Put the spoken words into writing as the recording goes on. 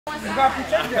You gotta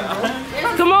protect them, bro.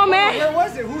 Come on, man. Where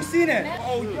was it? Who seen it?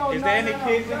 Oh, yo, Is there any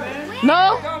kids in there?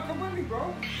 No. Yo, come with me,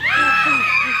 bro.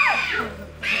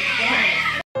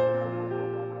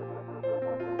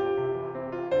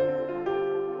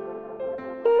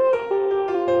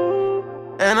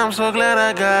 And I'm so glad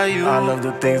I got you. I love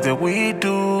the things that we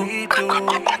do. We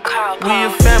a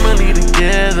family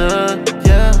together,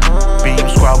 yeah. B.E.A.M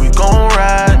squad, we gon'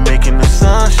 ride, making the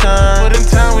sunshine. But in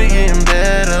time, we getting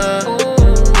better.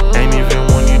 Ain't even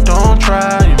when you don't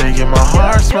try, you making my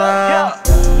heart smile.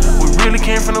 We really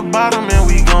came from the bottom and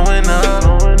we going up.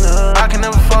 I can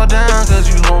never fall down cause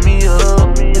you hold me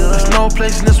up. There's no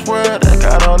place in this world that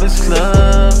got all this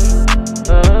love.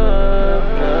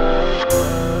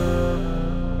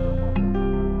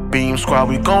 B.E.A.M squad,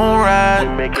 we gon' ride.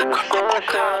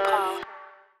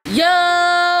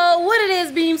 Yo, what it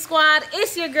is, B.E.A.M squad?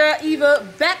 It's your girl Eva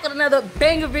back with another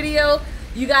banger video.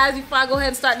 You guys, before I go ahead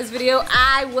and start this video,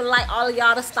 I would like all of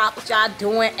y'all to stop what y'all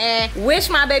doing and wish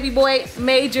my baby boy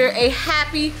Major a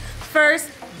happy first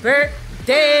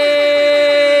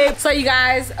birthday. So you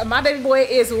guys, my baby boy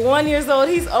is 1 year old.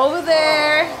 He's over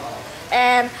there,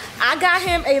 and I got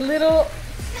him a little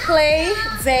play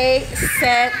day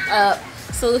set up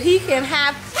so he can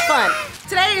have fun.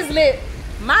 Today is lit.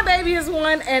 My baby is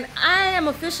 1 and I am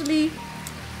officially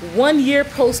 1 year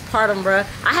postpartum, bruh.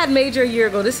 I had Major a year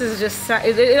ago. This is just,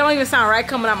 it don't even sound right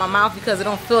coming out my mouth because it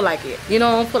don't feel like it. You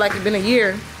know, it don't feel like it's been a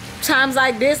year. Times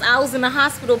like this, I was in the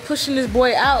hospital pushing this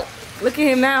boy out. Look at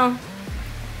him now.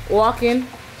 Walking,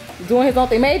 doing his own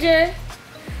thing. Major,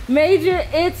 Major,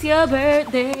 it's your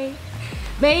birthday.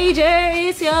 Major,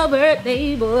 it's your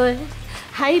birthday, boy.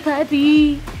 Hi,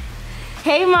 puppy.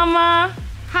 Hey, mama.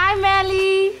 Hi,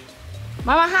 Melly.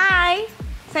 Mama, hi.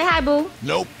 Say hi, boo.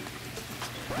 Nope.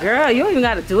 Girl, you don't even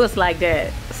gotta do us like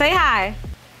that. Say hi.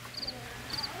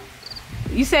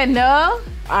 You said no?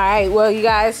 All right, well, you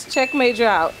guys, check Major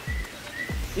out.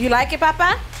 You like it,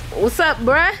 Papa? What's up,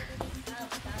 bruh?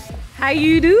 How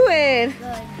you doing?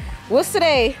 Good. What's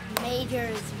today?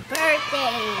 Major's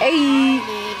birthday. Hey.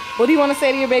 What do you want to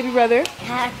say to your baby brother?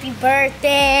 Happy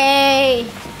birthday.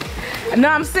 No,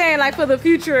 I'm saying like for the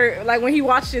future, like when he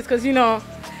watches this, because you know,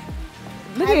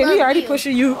 look at him, he already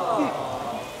pushing you.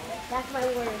 That's my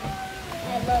word.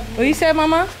 I love you. What you said,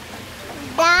 mama?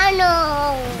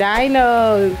 Dino.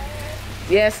 Dino.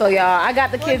 Yeah, so y'all, I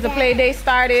got the kids' play day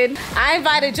started. I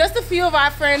invited just a few of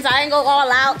our friends. I ain't go all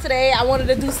out today. I wanted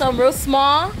to do something real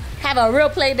small, have a real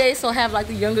play day, so have like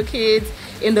the younger kids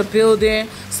in the building.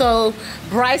 So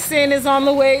Bryson is on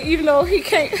the way, even though he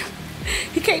can't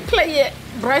play yet.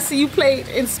 Bryson, you played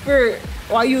in spirit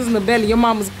while using the belly. Your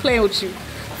mom was playing with you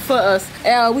for us.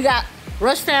 We got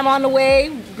Rush Fam on the way.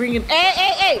 Bringing,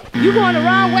 hey, you going the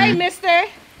wrong way, mister.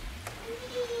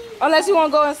 Unless you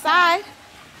want to go inside.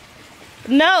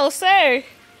 No, sir.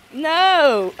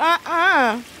 No.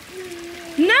 No,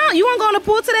 you want to go in the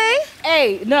pool today?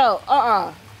 Hey, no.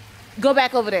 Go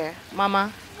back over there,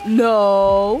 mama.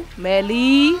 No.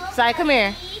 Melly. Sorry, come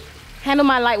here. Handle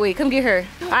my lightweight. Come get her.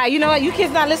 All right, you know what? You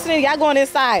kids not listening. Y'all going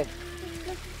inside.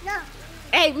 No.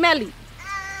 Hey, Melly.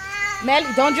 Melly,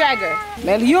 don't drag her.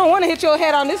 Melly, you don't want to hit your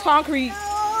head on this concrete.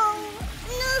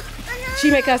 She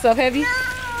make herself heavy.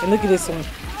 And look at this one.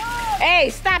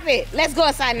 Hey, stop it. Let's go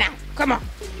inside now. Come on.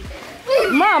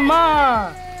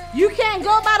 Mama, you can't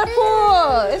go by the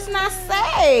pool. It's not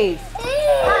safe.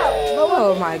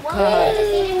 Oh my God.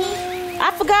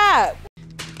 I forgot.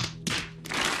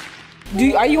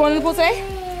 Are you on the pool today?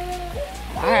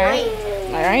 All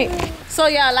right. So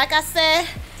y'all, like I said,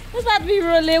 it's about to be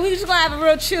real lit. We just gonna have a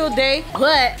real chill day.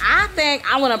 But I think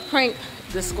I wanna prank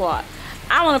the squad.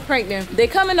 I wanna prank them. They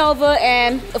coming over,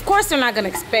 and of course they're not gonna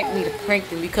expect me to prank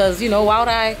them because, you know, why would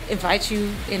I invite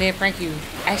you and then prank you?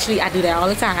 Actually, I do that all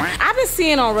the time. I've been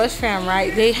seeing on Rush Fam,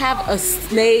 right? They have a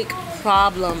snake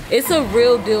problem. It's a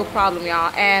real deal problem,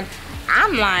 y'all. And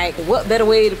I'm like, what better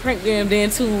way to prank them than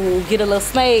to get a little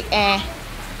snake and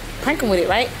prank them with it,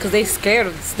 right? Because they scared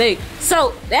of the snake.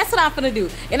 So that's what I'm gonna do.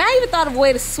 And I even thought of a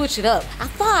way to switch it up. I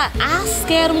thought I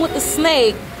scared them with the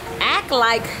snake, act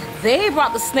like they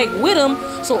brought the snake with them,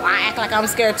 so I act like I'm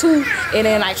scared too, and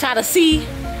then I try to see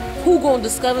who gonna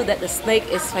discover that the snake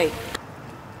is fake.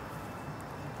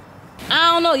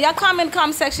 I don't know. Y'all comment in the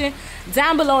comment section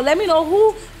down below. Let me know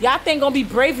who y'all think gonna be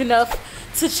brave enough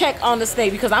to check on the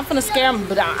snake, because I'm finna scare him,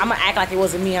 but I'm gonna act like it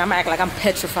wasn't me, and I'm gonna act like I'm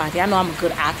petrified. Y'all know I'm a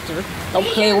good actor. Don't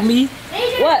play with me.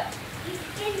 What?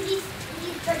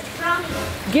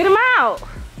 Get him out.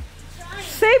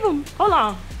 Save him. Hold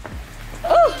on.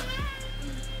 Ooh.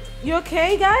 You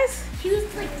okay, guys? He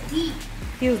was like deep.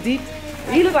 He was deep?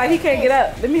 He looked like he can't get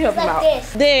up. Let me help him out.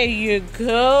 There you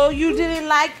go. You didn't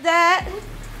like that?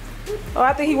 Oh,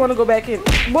 I think he want to go back in.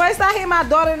 Boy, stop hitting my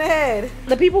daughter in the head.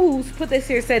 The people who put this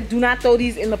here said, do not throw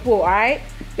these in the pool, all right?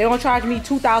 They gonna charge me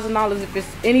 $2,000 if it's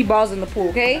any balls in the pool,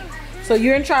 okay? So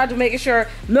you're in charge of making sure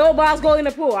no balls go in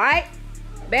the pool, all right?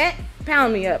 Bet?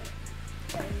 Pound me up.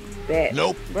 Bet.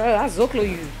 Nope. Bro, I Zoclo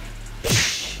you.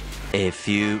 A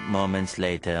few moments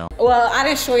later. Well, I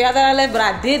didn't show y'all that I left, but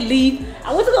I did leave.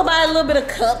 I went to go buy a little bit of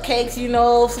cupcakes, you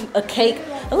know, a cake,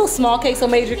 a little small cake so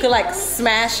Major could like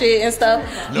smash it and stuff.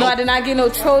 Nope. No, I did not get no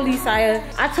trolley, Saya.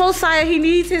 I told Saya he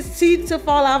needs his teeth to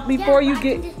fall off before you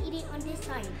get. Just eat it on this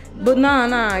side. But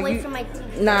nah. Away from my teeth.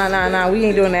 Nah, we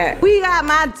ain't doing that. We got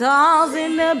my dolls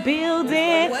in the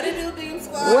building. What it do, B.E.M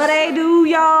Squad? What they do,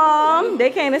 y'all? They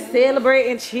came to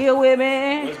celebrate and chill with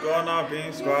me. What's going on,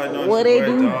 B.E.M Squad? No, What they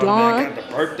do, Dawn? Got the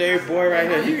birthday boy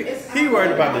right here. He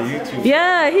worried about the YouTube.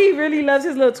 Yeah, he really loves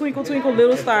his little twinkle, twinkle,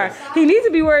 little star. He needs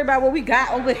to be worried about what we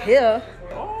got over here.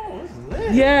 Oh, it's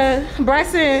lit. Yeah,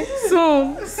 Bryson,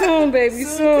 soon, baby,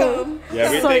 soon. Yeah,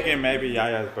 we're thinking maybe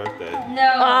Yaya's birthday.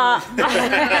 I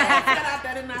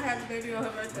better not have a baby on her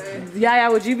birthday. Yaya,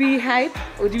 would you be hype?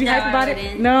 Would you be hype about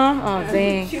it? No? Oh,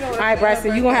 dang. All right,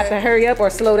 Bryson, you gonna have to hurry up or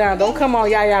slow down. Don't come on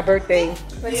Yaya's birthday.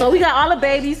 So we got all the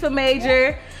babies for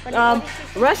Major.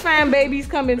 Rush Fam babies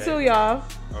coming too, y'all.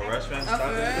 A restaurant?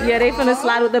 Yeah, they finna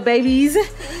slide with the babies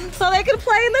so they can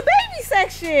play in the baby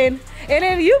section. And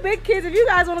then you big kids, if you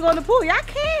guys wanna go in the pool, y'all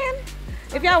can.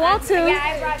 If y'all want to. Yeah,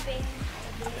 I brought baby.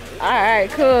 All right,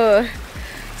 cool.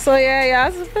 So yeah,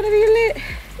 y'all, it's gonna be lit.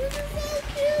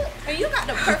 And you got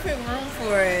the perfect room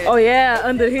for it. Oh yeah,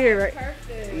 under here, right?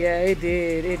 Perfect. Yeah, it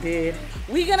did.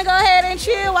 We gonna go ahead and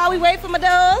chill while we wait for my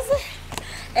dolls.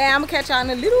 And I'm gonna catch y'all in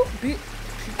a little bit.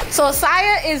 So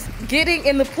Saya is getting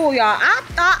in the pool, y'all. I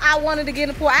thought I wanted to get in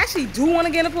the pool. I actually do want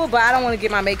to get in the pool, but I don't want to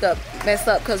get my makeup messed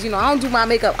up because, you know, I don't do my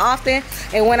makeup often.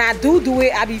 And when I do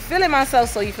it, I be feeling myself.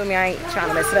 So you feel me? I ain't trying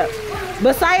to mess it up.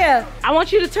 But Saya, I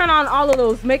want you to turn on all of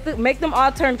those. Make them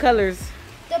all turn colors.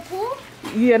 The pool?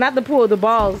 Yeah, not the pool, the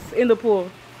balls in the pool.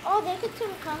 Oh, they could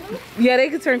turn colors? Yeah, they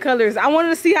could turn colors. I wanted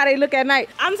to see how they look at night.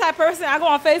 I'm the type of person, I go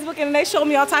on Facebook and they show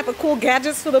me all type of cool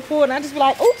gadgets for the pool and I just be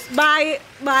like, oops, buy it.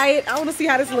 I want to see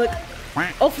how this look.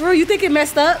 Oh, for real? You think it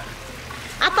messed up?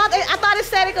 I thought it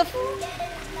said it could. Is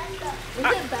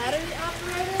it battery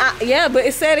operated? Yeah, but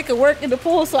it said it could work in the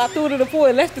pool, so I threw it in the pool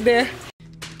and left it there.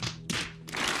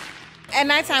 At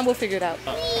nighttime, we'll figure it out.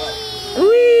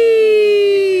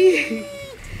 Whee!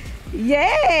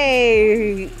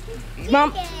 Yay!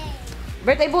 Mom,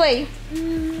 birthday boy.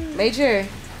 Major,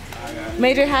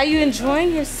 how you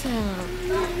enjoying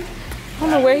yourself? I don't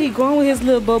know where he going with his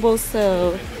little bobo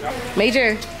self.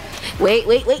 Major, wait.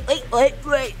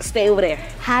 Stay over there.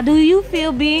 How do you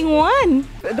feel being one?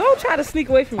 Don't try to sneak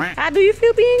away from me. How do you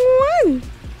feel being one?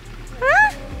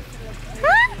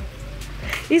 Huh?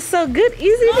 It's so good,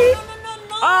 easily. No.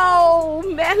 Oh,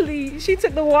 Melly, she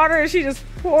took the water and she just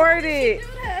poured it.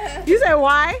 You said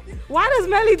why? Why does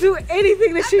Melly do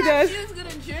anything that she does? She was gonna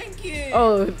drink it.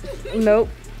 Oh, nope.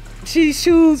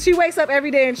 She wakes up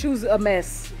every day and chews a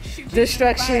mess.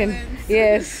 Destruction. Violence.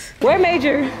 Yes. Where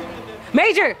Major?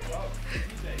 Major!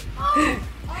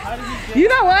 You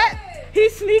know what?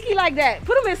 He's sneaky like that.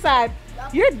 Put him inside.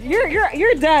 You're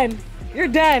done. You're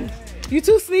done. You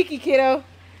too sneaky, kiddo.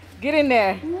 Get in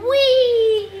there.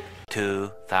 Wee!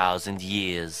 2,000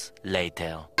 years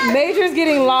later. Major's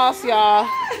getting lost, y'all.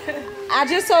 I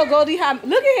just told Goldie how.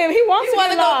 Look at him. He wants to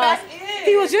wanna get go lost. back in.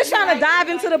 He was just trying to dive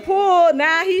into the pool.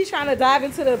 Now he's trying to dive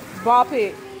into the ball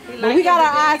pit. But we got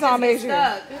our eyes on Major.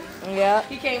 Yeah.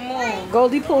 He can't move.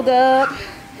 Goldie pulled up.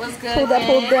 What's good?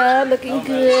 Pulled up. Looking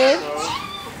good.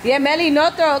 Yeah, Melly,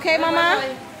 no throw, okay, mama?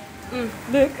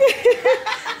 Look.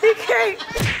 He can't.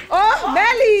 Oh,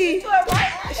 Melly.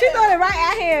 She threw it right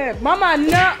at him. Mama,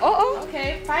 no.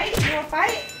 Okay, fight. You wanna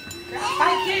fight?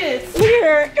 Fight kids. Look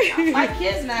at her. Fight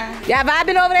kids now. Y'all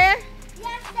vibing over there?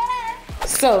 Yes, sir.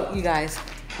 So, you guys,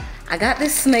 I got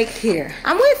this snake here.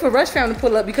 I'm waiting for Rush Fam to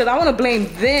pull up because I want to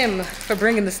blame them for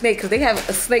bringing the snake because they have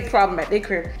a snake problem at their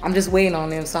crib. I'm just waiting on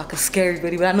them so I can scare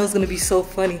everybody, but I know it's going to be so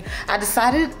funny. I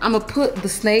decided I'm going to put the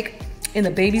snake in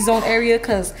the baby zone area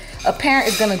because a parent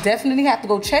is going to definitely have to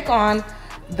go check on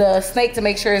the snake to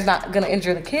make sure it's not gonna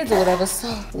injure the kids or whatever.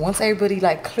 So once everybody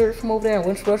like cleared from over there and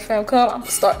once Rush Fam come, I'm gonna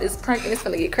start this prank and it's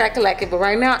gonna get crackalacking. But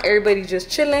right now, everybody just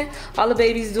chilling. All the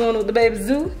babies doing what the babies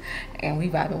do. And we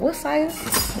vibing. What, Saya?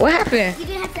 What happened? You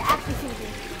didn't have to ask me something.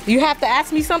 You have to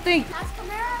ask me something? Ask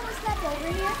Camara what's that over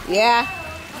here? Yeah.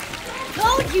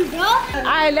 Told you, bro.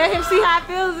 Alright, let him see how it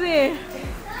feels in.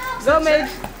 Go, Midge.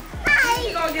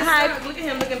 You gonna get Hi. stuck. Look at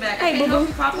him looking back. Hey, Okay, boo-boo.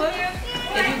 no, Papa.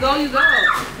 If you go, you go.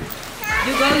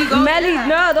 You go. Melly,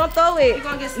 no, don't throw it. You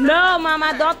gonna get stuck. No,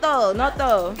 mama, don't throw. No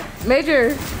throw.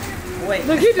 Major. Wait.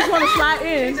 Look, he just want to slide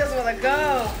He in. just wanna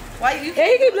go. Why you? Yeah,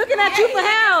 he keep looking at you for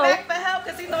help. Back for help,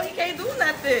 cause he know he can't do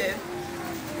nothing.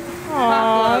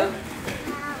 Aww.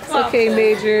 It's okay,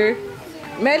 Major.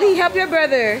 Melly, help your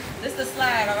brother. This is the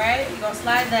slide, all right? You gonna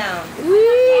slide down.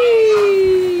 Whee!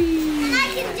 And I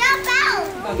can jump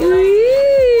out.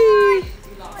 Whee!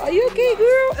 Are you okay,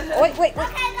 girl? Wait. Okay,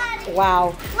 got it.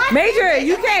 Wow. Major,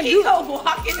 you can't He do. go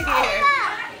walking here.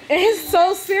 It's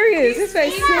so serious. It's so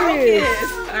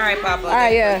serious. All right, Papa. All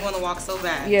right, yeah. You wanna walk so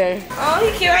bad. Yeah. Oh,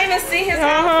 he cute. I even see his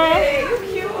outfit. You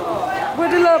cute.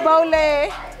 With the little bow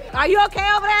leg. Are you okay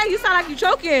over there? You sound like you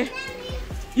choking.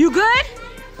 You good?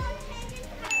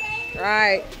 All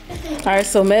right. All right,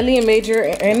 so Melly and Major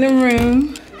are in the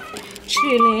room,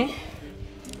 chilling.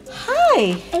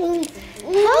 Hi.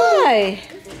 Hi.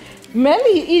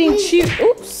 Melly eating cheese.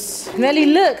 Oops. Melly,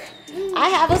 look. I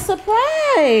have a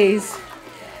surprise.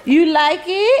 You like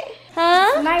it?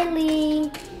 Huh?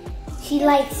 Smiley. She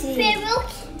likes it.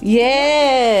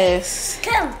 Yes.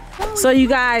 Come. So you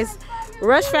guys,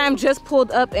 Rush Fam just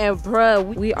pulled up and bruh,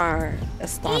 we are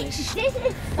astonished. This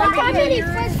is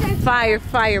fire.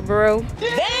 Fire, bro.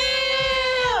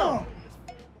 Damn!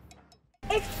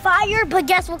 It's fire, but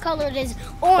guess what color it is?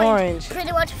 Orange.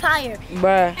 Pretty much fire.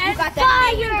 Bruh. You got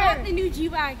that. You got the new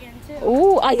G-Wagon too.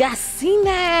 Ooh, I seen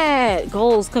that.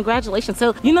 Goals, congratulations.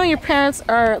 So, you know your parents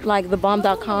are like the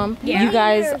B.E.A.M.com? Yeah. You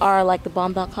guys are like the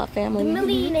B.E.A.M.com family?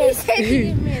 Millionaires.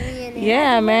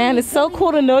 Yeah, man. It's so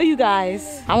cool to know you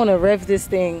guys. I want to rev this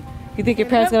thing. You think your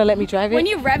parents gonna let me drive it? When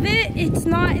you rev it, it's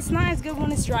not as good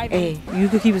when it's driving. Hey, you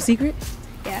could keep a secret?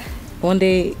 Yeah. One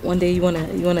day you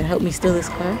wanna help me steal this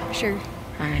car? Sure.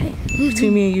 All right,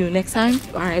 between me and you next time.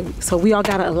 All right, so we all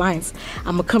got an alliance.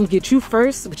 I'm gonna come get you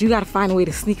first, but you gotta find a way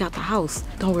to sneak out the house.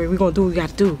 Don't worry, we're gonna do what we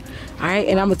gotta do. All right,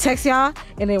 and I'm gonna text y'all,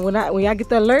 and then when y'all get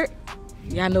the alert,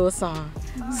 y'all know it's on.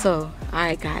 So, all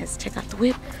right, guys, check out the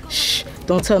whip. Shh,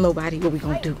 don't tell nobody what we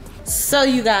gonna do. So,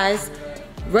 you guys,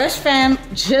 Rush Fam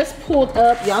just pulled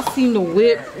up. Y'all seen the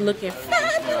whip looking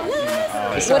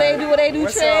fabulous. What they do,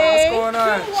 Trey? What's going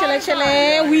on?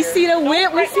 Chillin'. We see the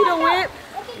whip.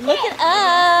 Look at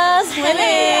us,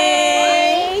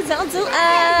 honey. Don't do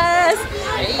us.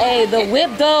 Hey, the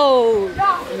whip though.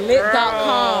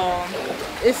 Lit.com.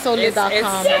 It's so lit.com. It's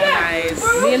so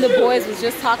nice. Me and the boys was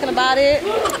just talking about it.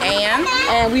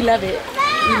 And we love it.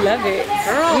 We got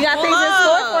things in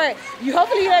store for it.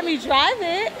 Hopefully you let me drive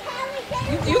it.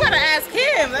 You gotta ask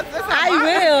him. I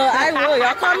will.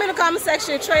 Y'all comment in the comment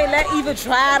section. Trey, let Eva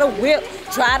drive the whip,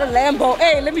 drive the Lambo.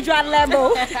 Hey, let me drive the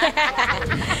Lambo.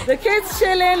 The kids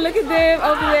chilling. Look at them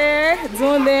over there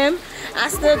doing them. I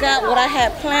still got what I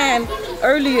had planned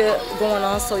earlier going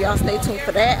on, so y'all stay tuned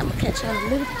for that. I'm gonna catch y'all in a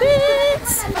little bit.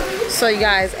 So you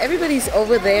guys, everybody's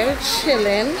over there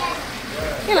chilling.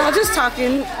 You know, just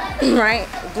talking, right?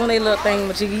 Doing their little thing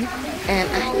with Jiggy. And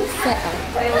I set up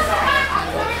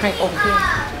right over here.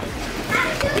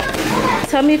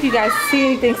 Tell me if you guys see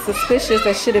anything suspicious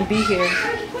that shouldn't be here.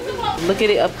 Look at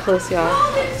it up close, y'all.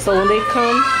 So when they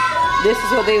come, this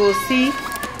is what they will see.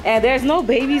 And there's no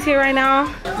babies here right now.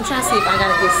 I'm trying to see if I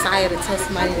gotta get Saya to tell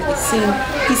somebody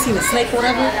that he's seen a snake or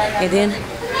whatever. And then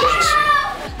watch.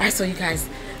 Alright, so you guys,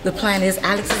 the plan is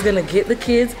Alex is gonna get the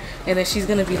kids, and then she's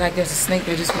gonna be like, there's a snake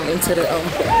that just went into the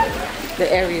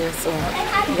area. So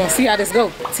we're gonna see how this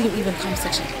goes. Team Eva in the comment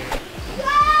section.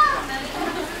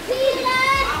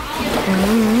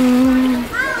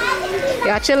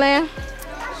 Y'all chilling?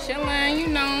 Chillin', you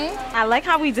know. I like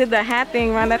how we did the hat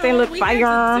thing, man. That thing look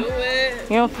fire.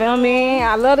 You don't feel me?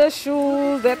 I love the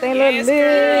shoes. That thing look lit.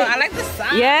 Girl. I like the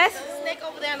sign. Yes? Snake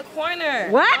over there in the corner.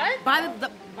 What? By the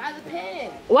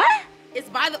pin. What? It's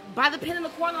by the pin in the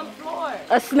corner on the floor.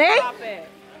 A snake? Stop it.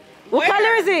 What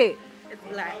color is it? It's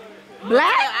black.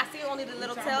 Black? I see only the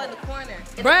little tail in the corner.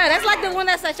 Bruh, that's like the one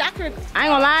that's like chocolate. I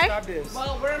ain't gonna lie.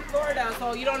 Well, we're in Florida,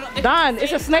 so you don't know. Don,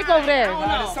 it's a snake over there.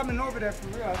 There's something over there for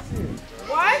real. I see it.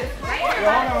 What? Right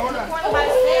here. Hold on. By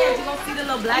the sand, you're gonna see the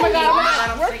little black thing.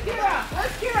 Where's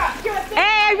Kira?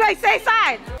 Hey, everybody stay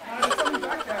aside. There's something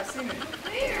back there. I seen it.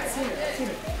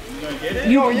 You gonna get it?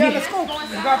 You, yeah, let's go. You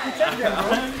gotta protect them,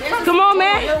 bro. Come on,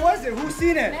 man. Where was it? Who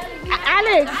seen it?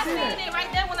 Alex. I seen it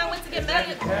right there when I went to get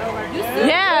married.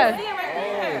 Yeah.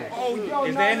 Oh, yo,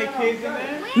 is there any kids in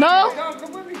there? No.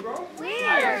 Come with me, bro.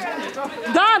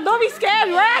 Don, don't be scared,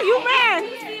 right? You man.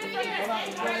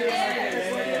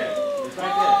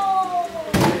 Oh!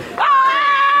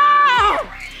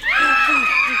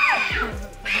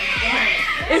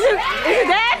 Is it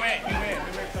that?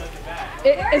 I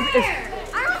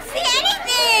don't see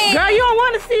anything. Girl, you don't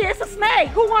want to see it. It's a snake.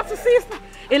 Who wants to see it?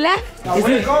 It left?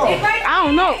 Where'd it go? I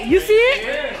don't know. You see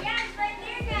it?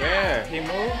 Yeah, he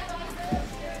moved.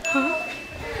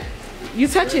 You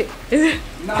touch it.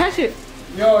 Touch it.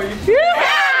 Yo, you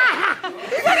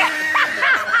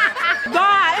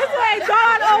God, it's like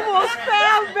God almost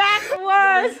fell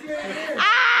backwards.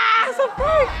 Ah, it's a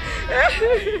freak.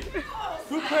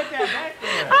 Who put that back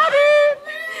there?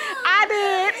 I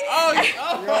did. Oh.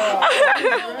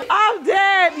 I'm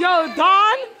dead. Yo,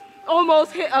 Dawn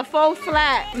almost hit a full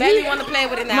flat. Melly want to play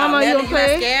with it now. Mama, you Melly, don't play?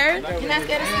 not scared? You not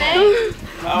scared of snakes?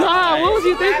 Dawn, what was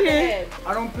you thinking?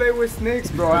 I don't play with snakes,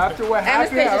 bro. After what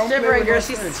happened, I don't play shivering, with girl. no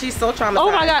snakes. She's so traumatized.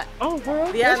 Oh my God. Oh,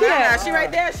 girl. Yeah, Where's she at? she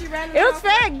right there. She ran. It was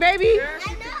fake, baby.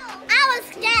 I know. I was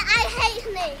scared. I hate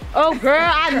snakes. Oh, girl,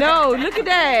 I know. Look at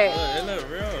that. It look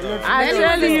real. I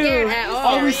tell you.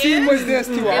 All we seen was this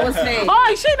too. It was snake.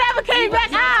 Oh, she never came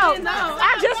back out.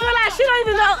 I just realized she don't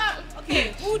even know.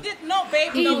 Okay, who didn't know,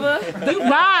 baby? Nova. You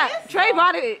bought. Trey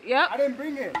bought it. Yep. I didn't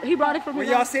bring it. He brought it from me.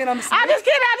 What y'all saying? I'm a snake? I'm just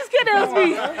kidding. I'm just kidding. It was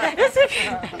me. It's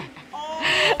okay.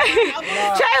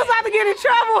 Trey was about to get in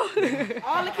trouble.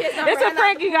 All the kids It's a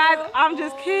prank, you guys. I'm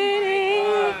just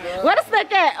kidding. Where the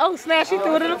snake at? Oh, snap. She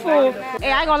threw it in the pool.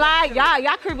 Hey, I ain't gonna lie.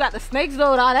 Y'all creep got the snakes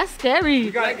though. That's scary.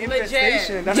 You got an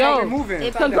infestation. That's how we're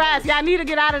moving. Congrats. Y'all need to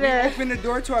get out of there. Open the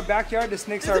door to our backyard. The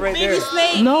snakes are right there.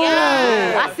 No.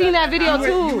 I seen that video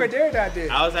You were too. there that day.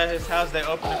 I was at his house. They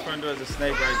opened the front door. There's a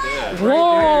snake right there.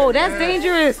 Whoa, that's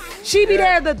dangerous. She be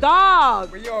there, the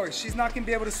dog. But yo, she's not gonna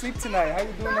be able to sleep tonight. How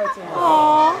you doing that to her?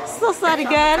 Oh, so sorry,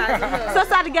 girl. So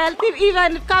sorry, girl. Leave even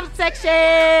in the comment section.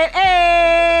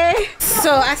 Hey.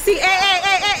 So I see.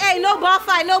 Hey! No ball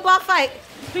fight. No ball fight.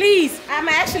 Please, I'm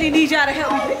actually need y'all to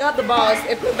help me pick up the balls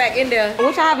and put back in there.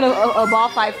 What y'all having a ball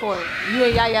fight for? You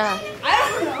and Yaya.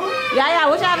 I don't know. Yaya,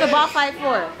 what y'all having a ball fight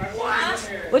for?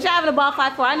 What y'all having a ball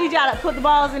fight for? I need y'all to put the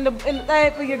balls in the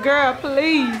thing for your girl,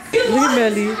 please. Look at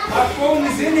Melly. My phone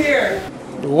is in here.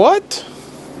 What?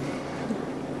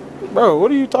 Bro,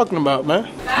 what are you talking about, man?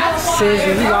 Says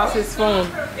he lost his phone.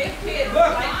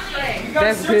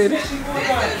 That's good.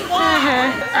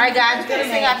 Alright guys, we're gonna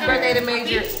sing happy birthday to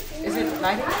Major. Is it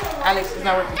like Alex? It's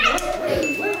not working.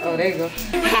 Oh, there you go.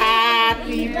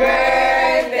 Happy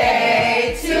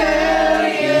birthday to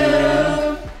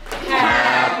you.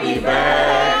 Happy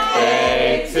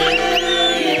birthday to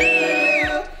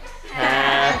you.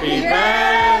 Happy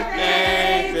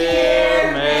birthday,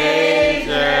 dear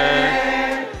Major.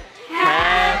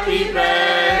 Happy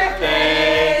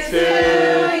birthday to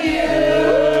you.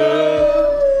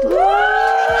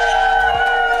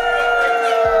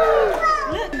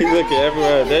 He's looking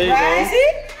everywhere. There you go.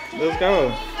 Let's go.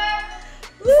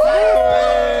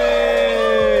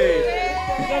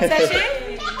 Touch it?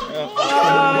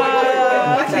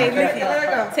 Okay, let it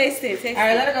go. Taste it. All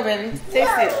right, let it go, baby.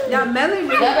 Taste it. Yeah, Melly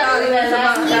really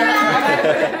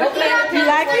You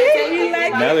like it? You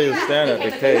like Melly was staring at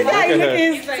the cake. Look at her.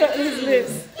 His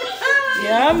lips.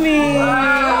 Yummy.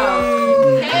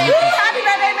 Happy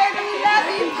birthday, baby. We love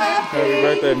you. Happy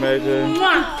birthday, Major.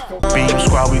 B.E.A.M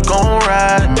squad, we gon'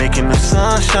 ride, making the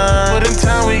sun shine. But in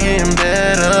time, we getting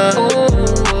better.